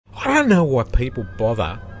don't know why people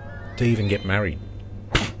bother to even get married.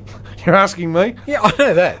 You're asking me? Yeah, I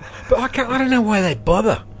know that, but I don't know why they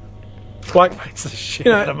bother. Like, makes the shit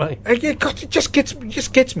out of me. Yeah, God, it just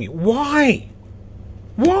gets me. Why?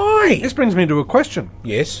 Why? This brings me to a question,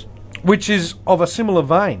 Yes. which is of a similar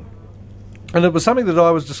vein. And it was something that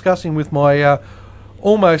I was discussing with my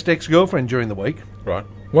almost ex-girlfriend during the week. Right.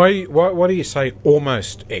 Why do you say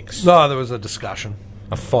almost ex? No, there was a discussion.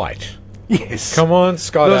 A fight. Yes. Come on,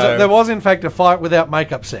 Scott. There was, in fact, a fight without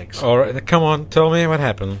makeup sex. All right, come on, tell me what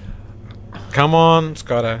happened. Come on,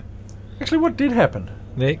 Scotto. Actually, what did happen?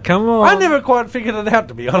 Come on. I never quite figured it out,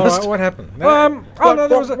 to be honest. All right, what happened?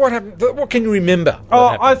 What happened? What can you remember?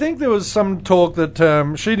 I think there was some talk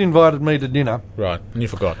that she'd invited me to dinner. Right, and you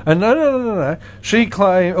forgot. And no. She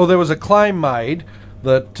claimed, or there was a claim made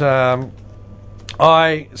that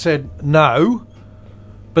I said no,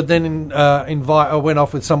 but then I went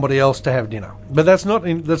off with somebody else to have dinner. But that's not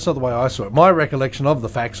the way I saw it. My recollection of the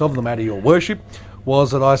facts of the matter, Your Worship,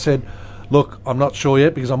 was that I said, look, I'm not sure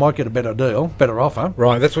yet because I might get a better offer.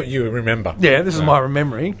 Right, that's what you remember. Yeah, this is my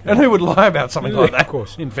remembering. And who would lie about something like that? Of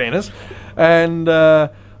course. In fairness. And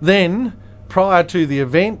then, prior to the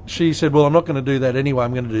event, she said, well, I'm not going to do that anyway.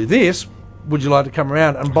 I'm going to do this. Would you like to come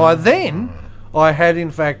around? And by then, I had,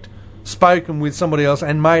 in fact, spoken with somebody else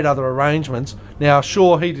and made other arrangements. Now,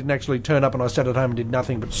 sure, he didn't actually turn up and I sat at home and did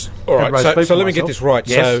nothing but all right, so let me get this right.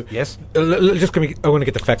 Yes. I want to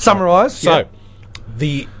get the facts summarise. Right. So,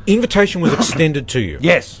 the invitation was extended to you.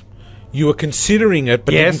 Yes. You were considering it,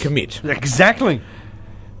 but didn't commit. Exactly.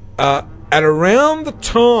 At around the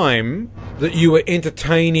time that you were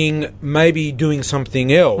entertaining maybe doing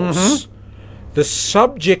something else, the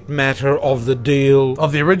subject matter of the deal...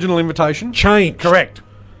 Of the original invitation? Changed. Correct.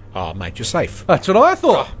 Oh, mate, you're safe. That's what I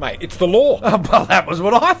thought. Oh, mate, it's the law. Well, that was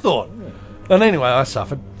what I thought. And anyway, I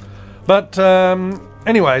suffered. But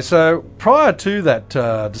anyway, so prior to that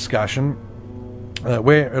discussion...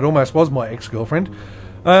 where it almost was my ex-girlfriend,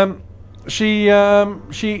 she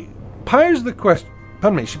posed the question.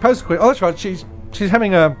 Pardon me. She posed the question. Oh, that's right. She's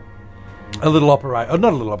having a little operation.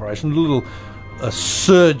 Not a little operation. A little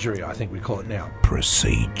surgery. I think we call it now.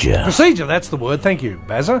 Procedure. That's the word. Thank you,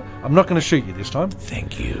 Bazza. I'm not going to shoot you this time.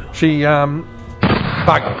 Thank you. She bugged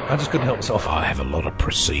me. I just couldn't help myself. I have a lot of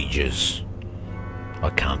procedures.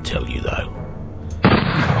 I can't tell you though.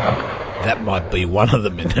 That might be one of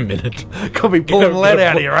them in a minute. Could be pulling lead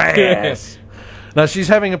out of your ass. Yes. No, she's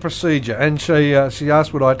having a procedure, and she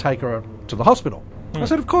asked would I take her to the hospital. I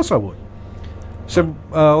said, of course I would. She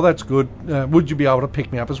said, well, that's good. Would you be able to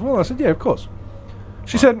pick me up as well? I said, yeah, of course.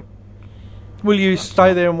 She said, will you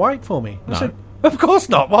stay there and wait for me? I said, of course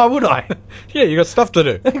not. Why would I? Yeah, you got stuff to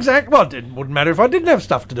do. Exactly. Well, it wouldn't matter if I didn't have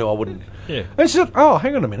stuff to do. I wouldn't. Yeah. And she said, oh,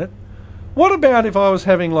 hang on a minute. What about if I was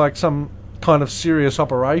having like some kind of serious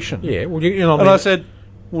operation? Yeah, well, I said,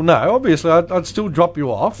 well, no, obviously I'd still drop you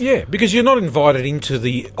off. Yeah, because you're not invited into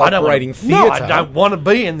the operating theatre. No, I don't want to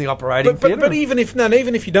be in the operating theatre. But even if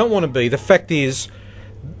you don't want to be, the fact is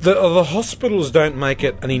the hospitals don't make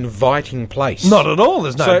it an inviting place. Not at all.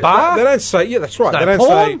 There's no bar. They don't say, yeah, that's right. There's no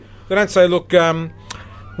porn. They don't say, look,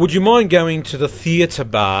 would you mind going to the theatre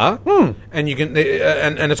bar? And you can,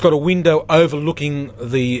 and it's got a window overlooking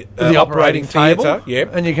the operating theatre.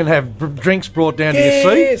 Yep. And you can have drinks brought down to your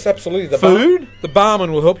seat. Yes, absolutely. Food. The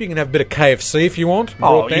barman will help you. You can have a bit of KFC if you want.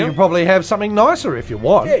 Oh, you can probably have something nicer if you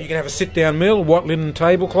want. Yeah, you can have a sit-down meal, white linen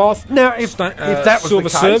tablecloth. Now, if that was the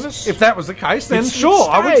case, service. If that was the case, then sure,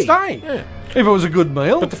 I would stay. Yeah. If it was a good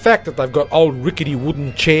meal. But the fact that they've got old rickety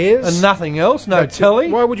wooden chairs and nothing else, no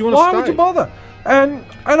telly. Why would you want to stay? Why would you bother? And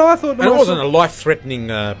I thought... And it wasn't a life-threatening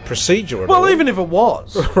procedure at all. Well, even if it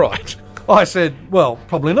was. Right. I said, well,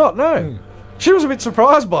 probably not, no. She was a bit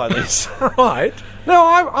surprised by this. Right. No,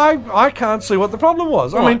 I can't see what the problem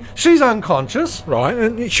was. Right. I mean, she's unconscious. Right,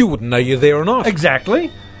 and she wouldn't know you're there or not.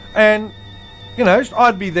 Exactly. And,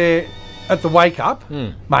 I'd be there at the wake-up,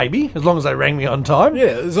 maybe, as long as they rang me on time. Yeah,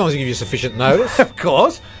 as long as they give you sufficient notice. Of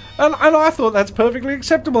course. And I thought that's perfectly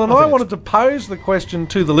acceptable. And I wanted to pose the question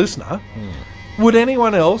to the listener, would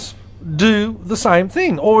anyone else do the same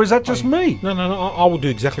thing? Or is that just me? No, I will do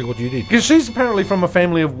exactly what you did. Because she's apparently from a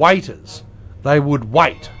family of waiters. They would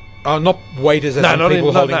wait. Not waiters as in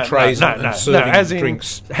people holding trays and serving as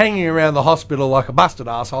drinks. In hanging around the hospital like a busted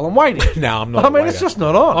arsehole and waiting. No, I'm not. I mean, it's just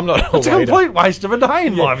not on. I'm not a It's a waiter. complete waste of a day,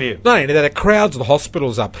 in my view. Not only that, it crowds the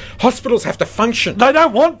hospitals up. Hospitals have to function. They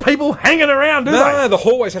don't want people hanging around, do they? No, the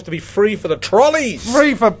hallways have to be free for the trolleys.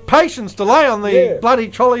 Free for patients to lay on the bloody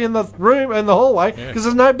trolley in the room in the hallway because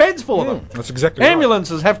there's no beds for them. That's exactly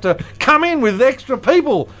Ambulances have to come in with extra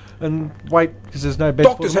people and wait because there's no bed.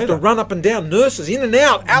 Doctors have to run up and down, nurses in and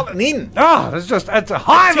out and in. It's a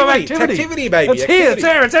hive of activity. It's activity, baby. It's here, it's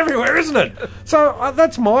there, it's everywhere, isn't it? So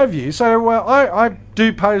that's my view. So I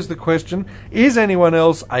do pose the question, is anyone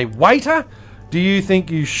else a waiter? Do you think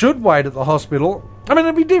you should wait at the hospital? I mean,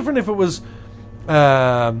 it'd be different if it was...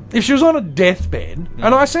 if she was on a deathbed,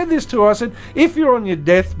 and I said this to her, I said, if you're on your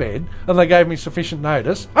deathbed and they gave me sufficient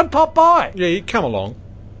notice, I'd pop by. Yeah, you'd come along.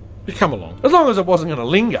 As long as it wasn't going to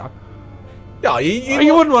linger. Yeah,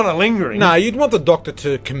 you wouldn't want it lingering. No, you'd want the doctor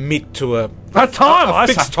to commit to a fixed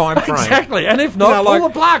time frame. Exactly, and if not, pull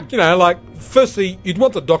the plug. Firstly, you'd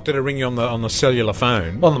want the doctor to ring you on the cellular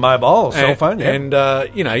phone. On the mobile cell phone, yeah. And,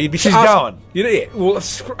 you'd be... She's going. Yeah, well,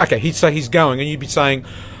 okay, he'd say he's going, and you'd be saying...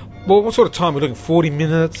 Well, what sort of time? We're looking 40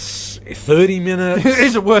 minutes, 30 minutes?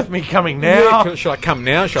 Is it worth me coming now? Yeah, should I come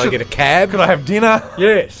now? Should I get a cab? Could I have dinner?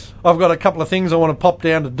 Yes. I've got a couple of things I want to pop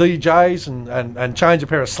down to DJ's and change a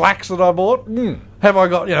pair of slacks that I bought. Have I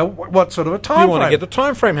got, what sort of a time frame? You want to get the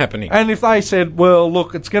time frame happening. And if they said, well,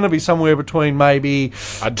 look, it's going to be somewhere between maybe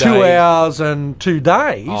 2 hours and 2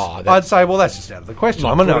 days, I'd say, well, that's just out of the question.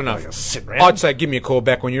 I'm not going to sit around. I'd say give me a call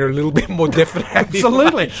back when you're a little bit more definite.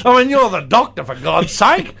 Absolutely. I mean, you're the doctor, for God's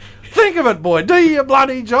sake. Think of it, boy. Do your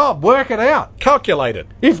bloody job. Work it out. Calculate it.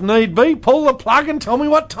 If need be, pull the plug and tell me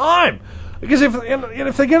what time. Because if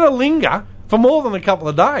they're going to linger for more than a couple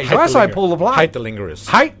of days, I say pull the plug. Hate the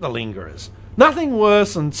lingerers. Nothing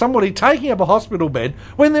worse than somebody taking up a hospital bed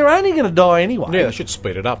when they're only going to die anyway. Yeah, they should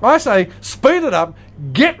speed it up. I say speed it up,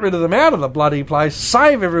 get rid of them out of the bloody place,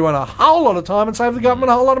 save everyone a whole lot of time and save the government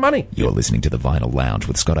a whole lot of money. You're listening to The Vinyl Lounge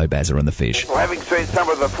with Scotto Bazza and the Fish. Well, having seen some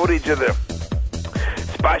of the footage of the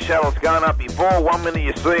space shuttles going up before, one minute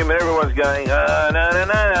you see them and everyone's going,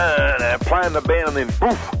 no, playing the band, and then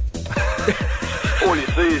poof. All you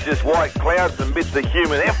see is just white clouds and bits of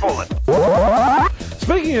human effort.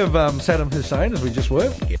 Speaking of Saddam Hussein, as we just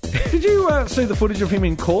were, did you see the footage of him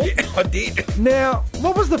in court? Yeah, I did. Now,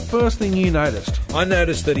 what was the first thing you noticed? I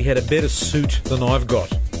noticed that he had a better suit than I've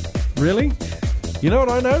got. Really? You know what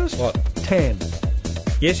I noticed? What? Tan.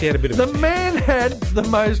 Yes, he had a bit of The man had the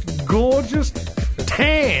most gorgeous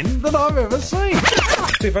tan that I've ever seen.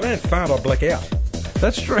 See, if I don't fart, I black out.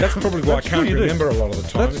 That's true. That's probably why I can't remember a lot of the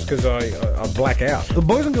time. It's because I black out. The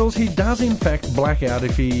boys and girls, he does in fact black out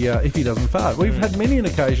if he doesn't fart. We've had many an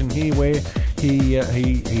occasion here where he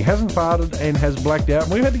hasn't farted and has blacked out.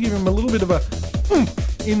 And we've had to give him a little bit of a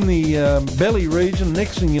in the belly region.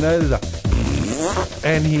 Next thing you know, there's a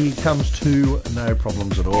and he comes to no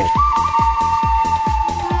problems at all.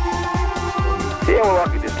 Yeah, well, I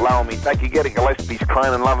could just lower me. They could get a Gillespie's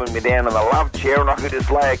crane and loving me down in the love chair, and I could just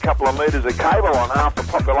lay a couple of metres of cable on half the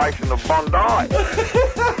population of Bondi.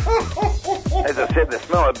 As I said, the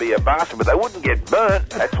smell would be a bastard, but they wouldn't get burnt.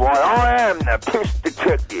 That's why I am the piss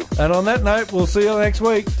detective. And on that note, we'll see you next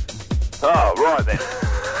week. Oh, right then.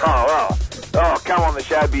 Oh, come on the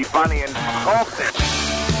show, be funny and talk then.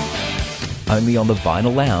 Only on the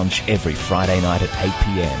Vinyl Lounge every Friday night at 8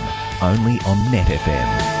 p.m. Only on Net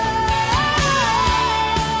FM.